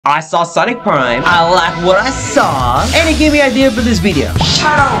I saw Sonic Prime, I like what I saw, and it gave me an idea for this video.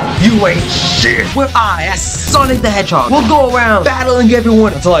 Shadow, you ain't shit. Where I, as Sonic the Hedgehog, will go around battling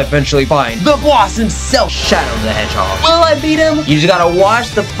everyone until I eventually find the boss himself, Shadow the Hedgehog. Will I beat him? You just gotta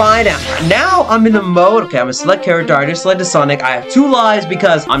watch to find out. Now I'm in the mode, okay, I'm gonna select character, I just selected Sonic. I have 2 lives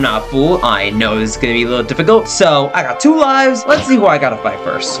because I'm not a fool. I know this is gonna be a little difficult, so I got 2 lives. Let's see who I gotta fight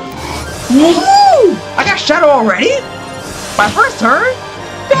first. Woohoo! I got Shadow already? My first turn?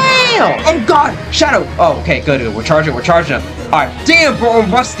 Damn! Oh god! Shadow! Oh, okay, good. We're charging him. Alright, damn, bro,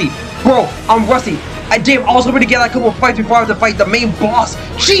 I'm rusty. Bro, I'm rusty. Damn, I was hoping to get like a couple of fights before I have to fight the main boss.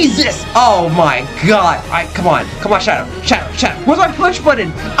 Jesus! Oh my god. Alright, come on, Shadow. Where's my punch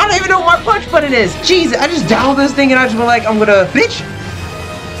button? I don't even know what my punch button is. Jesus, I just downloaded this thing and I just went like, I'm gonna... Bitch!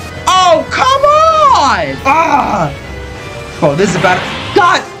 Oh, come on! Ah! Bro, this is about...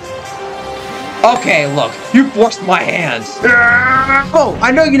 God! Okay, look, you forced my hand. Oh,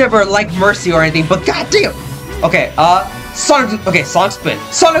 I know you never liked Mercy or anything, but goddamn. Okay, Sonic. Okay, Sonic Spin.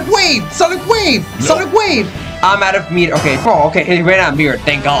 Sonic Wave. I'm out of meter. Okay, bro. Okay, he ran out of meter.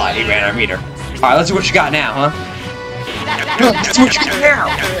 Thank God he ran out of meter. All right, let's see what you got now, huh? That's what you got now.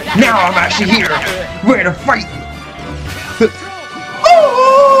 Now I'm actually here, ready to fight.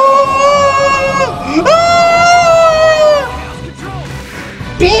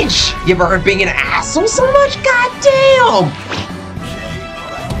 Bitch! You ever heard being an asshole so much? God damn!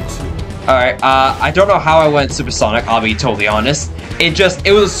 Alright, I don't know how I went supersonic, I'll be totally honest. It was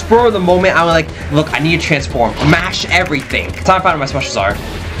a spur of the moment. I was like, look, I need to transform. Mash everything. Time to find out what my specials are.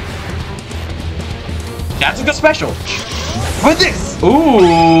 That's a good special. With this!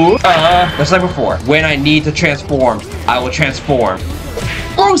 Ooh! Just like before. When I need to transform, I will transform.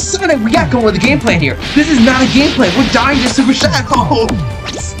 Oh, Sonic, we got going with the game plan here. This is not a game plan. We're dying to Super Shadow.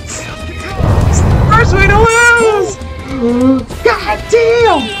 First way to lose! God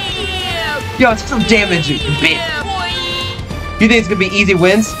damn! Yo, it's some damage, bitch. You think it's gonna be easy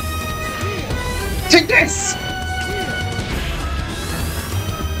wins? Take this!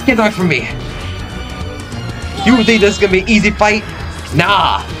 Get away from me. You think this is gonna be an easy fight?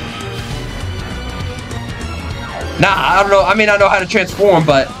 Nah. Nah, I don't know. I may not know how to transform,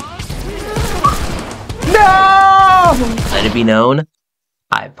 but... No! Let it be known,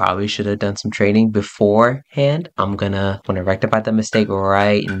 I probably should have done some training beforehand. I'm gonna rectify that mistake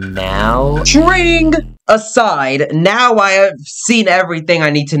right now. Training aside, now I have seen everything I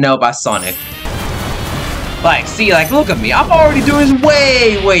need to know about Sonic. Like, see, like, look at me. I'm already doing this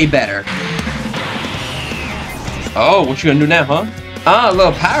way better. Oh, what you gonna do now, huh? Ah, a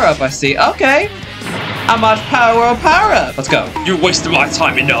little power-up, I see. Okay. How much power up? Let's go. You wasted my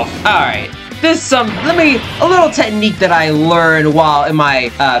time enough. Alright. This a little technique that I learned while in my,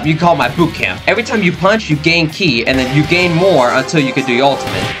 you call my boot camp. Every time you punch, you gain ki, and then you gain more until you can do your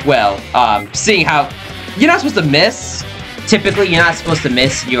ultimate. Well, seeing how you're not supposed to miss. Typically, you're not supposed to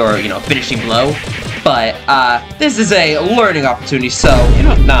miss your, finishing blow. But, this is a learning opportunity, so,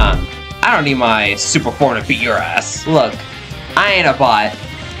 nah. I don't need my super form to beat your ass. Look, I ain't a bot.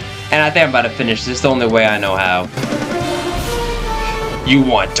 And I think I'm about to finish this the only way I know how. You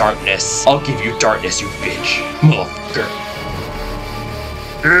want darkness? I'll give you darkness, you bitch. Motherfucker.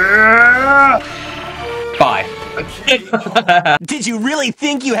 Bye. Did you really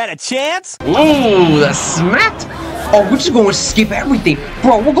think you had a chance? Ooh, the smacked. Oh, we're just going to skip everything.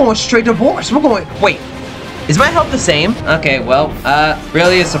 Bro, we're going straight to boss. Wait. Is my health the same? Okay, well,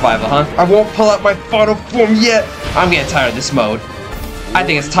 really a survival, huh? I won't pull out my final form yet. I'm getting tired of this mode. I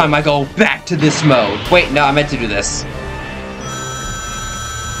think it's time I go back to this mode. Wait, no, I meant to do this.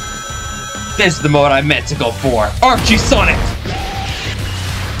 This is the mode I meant to go for. Archie Sonic!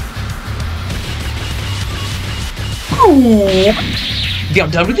 Ooh. Yeah,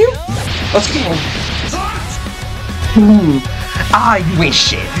 I'm done with you? Let's go. Ooh. Ah, you ain't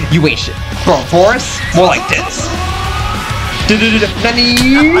shit. Bro, Boris, more like this.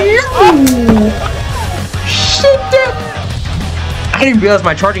 Shit. I didn't realize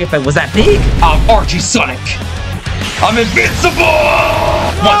my charging effect was that big. I'm Archie Sonic. I'm invincible!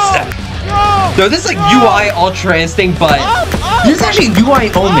 One step. So this is like UI Ultra Instinct, but this is actually UI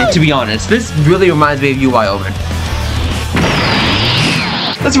Omen, to be honest. This really reminds me of UI Omen.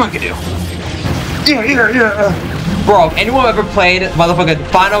 Let's see what I can do. Yeah. Bro, anyone ever played motherfucking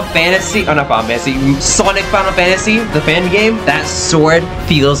Final Fantasy, oh not Final Fantasy, Sonic Final Fantasy, the fan game? That sword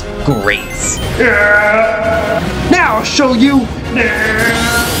feels great. Now I'll show you.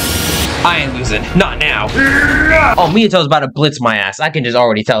 I ain't losing, not now. Oh, Miyato's about to blitz my ass. I can just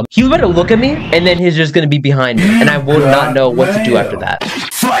already tell. He's about to look at me, and then he's just gonna be behind me, and I will not know what to do after that.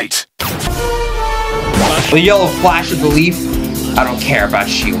 Fight! The yellow flash of belief. I don't care about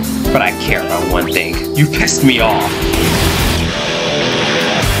you, but I care about one thing. You pissed me off.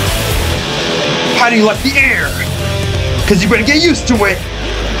 How do you like the air? Cause you better get used to it.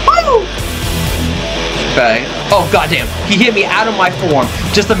 Woo! Okay. Oh goddamn! He hit me out of my form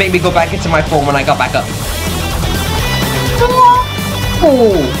just to make me go back into my form when I got back up.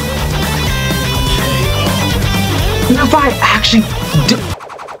 Oh! If I actually do.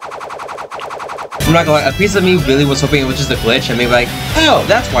 I'm not gonna lie, a piece of me really was hoping it was just a glitch and maybe like, oh,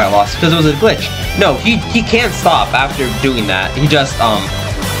 that's why I lost, because it was a glitch. No, he can't stop after doing that. He just,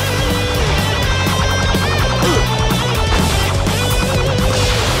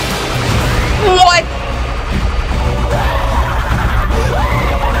 What?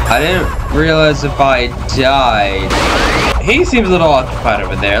 I didn't realize if I died. He seems a little occupied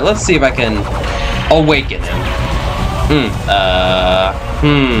over there. Let's see if I can awaken him.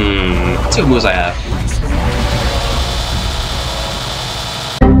 Let's see what moves I have.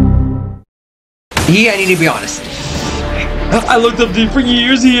 I need to be honest. I looked up to you for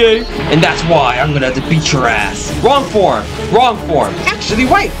years, EA. And that's why I'm gonna have to beat your ass. Wrong form. Wrong form. Actually,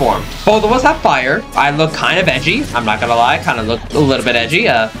 right form. Both of us have fire. I look kind of edgy. I'm not gonna lie. I kind of look a little bit edgy.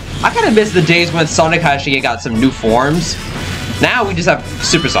 I kind of miss the days when Sonic actually got some new forms. Now we just have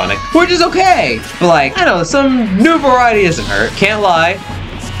Super Sonic, which is okay. But like, I know, some new variety isn't hurt. Can't lie.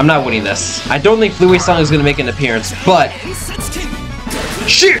 I'm not winning this. I don't think Fluey Sonic is gonna make an appearance, but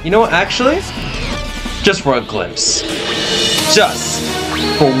shit! You know what, actually? Just for a glimpse. Just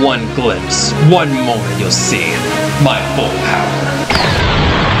for one glimpse. One moment you'll see my full power.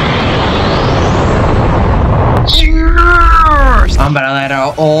 Yes! I'm about to let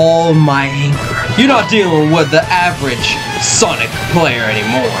out all my anger. You're not dealing with the average Sonic player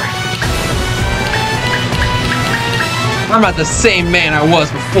anymore. I'm not the same man I was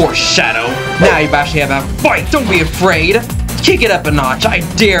before, Shadow. Now you actually have a fight. Don't be afraid. Kick it up a notch. I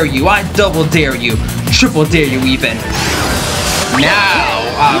dare you. I double dare you. Triple dare you even. Now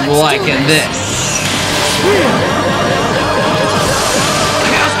I'm liking this.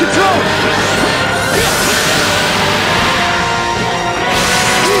 Chaos control.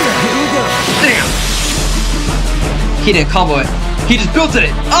 Damn. He didn't combo it. He just built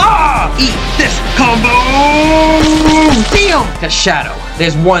it. Ah! Eat this combo. Damn. Cause Shadow,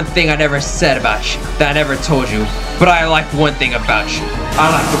 there's one thing I never said about you that I never told you, but I like one thing about you. I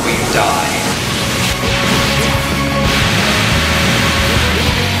like the way you die.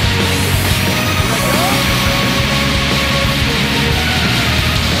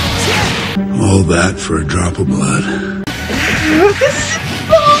 All that for a drop of blood.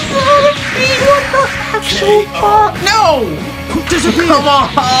 Actual fuck? No! Come on!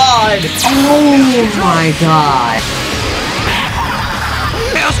 Oh my god!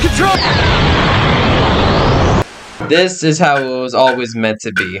 Chaos control! This is how it was always meant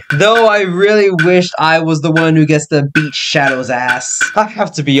to be. Though I really wished I was the one who gets to beat Shadow's ass. I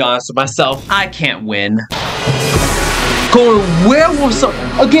have to be honest with myself. I can't win. Going werewolf Sonic.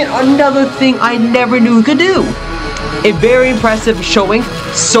 Again, another thing I never knew he could do. A very impressive showing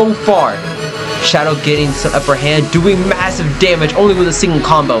so far. Shadow getting some upper hand, doing massive damage only with a single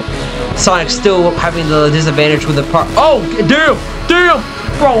combo. Sonic still having the disadvantage with the part. Oh, damn!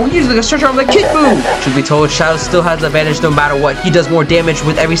 Bro, he's like a stretch arm like kick move. Should be told, Shadow still has the advantage no matter what. He does more damage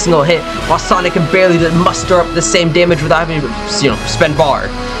with every single hit, while Sonic can barely muster up the same damage without having to, spend bar.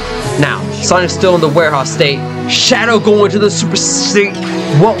 Now, Sonic's still in the warehouse state. Shadow going to the super state.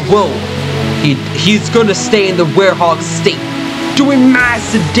 What will? He's gonna stay in the Werehog state, doing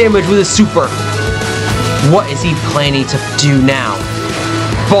massive damage with his super. What is he planning to do now?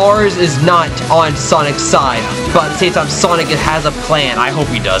 Bars is not on Sonic's side, but at the same time, Sonic has a plan. I hope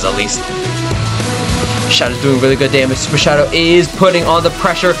he does, at least. Shadow's doing really good damage. Super Shadow is putting on the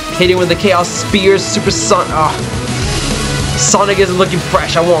pressure, hitting with the Chaos Spears. Super Sonic. Sonic isn't looking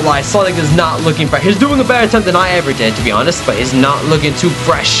fresh, I won't lie. Sonic is not looking fresh. He's doing a better attempt than I ever did, to be honest, but he's not looking too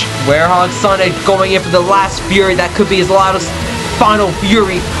fresh. Werehog Sonic going in for the last Fury. That could be his loudest final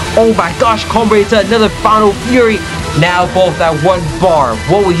Fury. Oh my gosh, combo into another final Fury. Now both at one bar.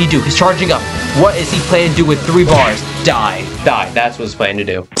 What will he do? He's charging up. What is he planning to do with 3 bars? Die. That's what he's planning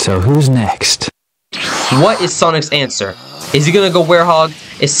to do. So who's next? What is Sonic's answer? Is he gonna go Werehog?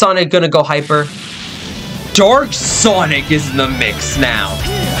 Is Sonic gonna go Hyper? Dark Sonic is in the mix now.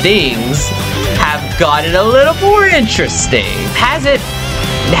 Things have gotten a little more interesting. Has it?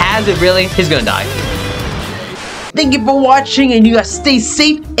 Has it really? He's gonna die. Thank you for watching, and you guys stay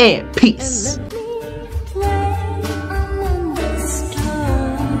safe and peace.